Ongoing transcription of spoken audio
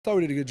Thought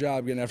we did a good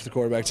job getting after the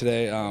quarterback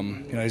today.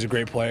 He's a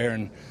great player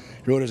and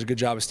he really does a good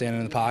job of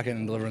standing in the pocket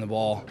and delivering the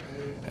ball.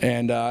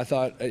 And I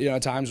thought,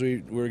 at times we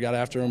got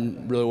after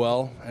him really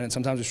well, and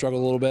sometimes we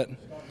struggled a little bit.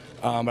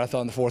 But I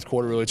thought in the fourth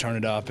quarter really turned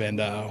it up, and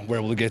we're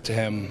able to get to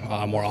him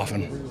more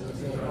often.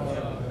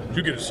 Did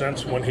you get a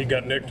sense when he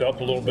got nicked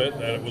up a little bit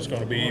that it was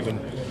going to be even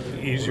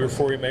easier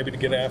for you maybe to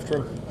get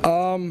after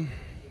him?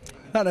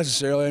 Not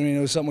necessarily. I mean,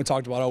 it was something we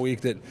talked about all week,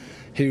 that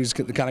he was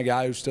the kind of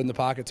guy who stood in the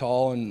pocket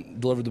tall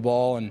and delivered the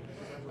ball, and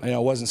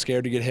wasn't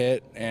scared to get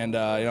hit. And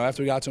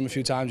after we got to him a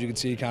few times, you could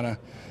see he kind of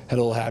had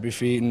a little happy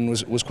feet and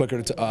was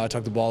quicker to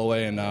tuck the ball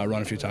away and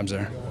run a few times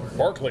there.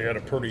 Barkley had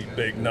a pretty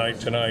big night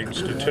tonight,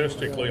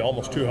 statistically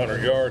almost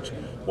 200 yards.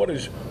 What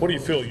do you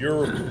feel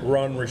your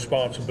run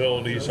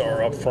responsibilities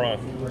are up front?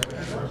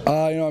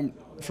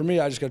 For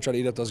me, I just got to try to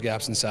eat up those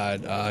gaps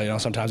inside.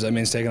 Sometimes that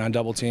means taking on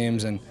double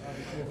teams, and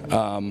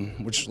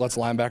which lets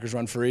linebackers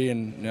run free.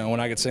 And when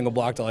I get single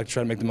blocked, I like to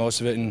try to make the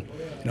most of it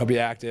and be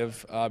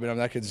active.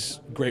 That kid's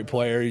a great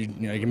player. He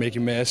can make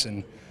you miss,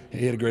 and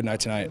he had a great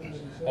night tonight.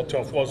 How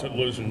tough was it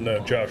losing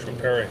Joshua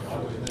Perry?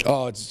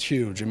 Oh, it's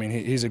huge. I mean,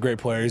 he's a great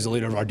player. He's the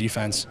leader of our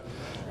defense.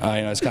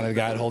 He's kind of the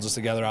guy that holds us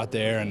together out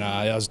there, and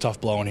it was a tough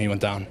blow when he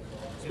went down.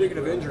 Speaking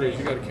of injuries,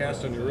 you got a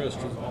cast on your wrist.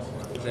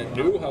 Is that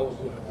new? How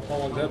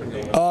long has that been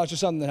going on? It's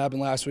just something that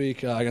happened last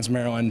week against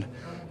Maryland,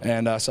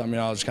 and something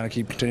I'll just kind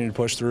of continue to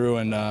push through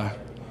and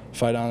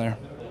fight on there.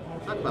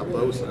 Talk about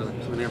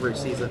WOSN. Whenever he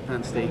sees at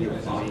Penn Stadium,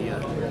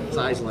 his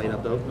eyes light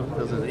up,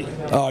 doesn't he?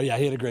 Oh yeah,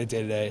 he had a great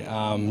day today.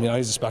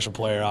 He's a special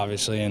player,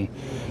 obviously, and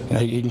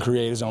he can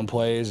create his own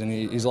plays, and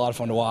he's a lot of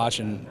fun to watch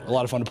and a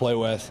lot of fun to play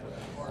with.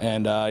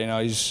 And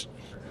he's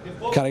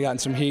kind of gotten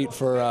some heat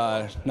for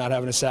not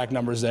having his sack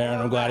numbers there,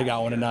 and I'm glad he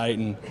got one tonight.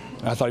 And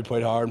I thought he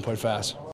played hard and played fast.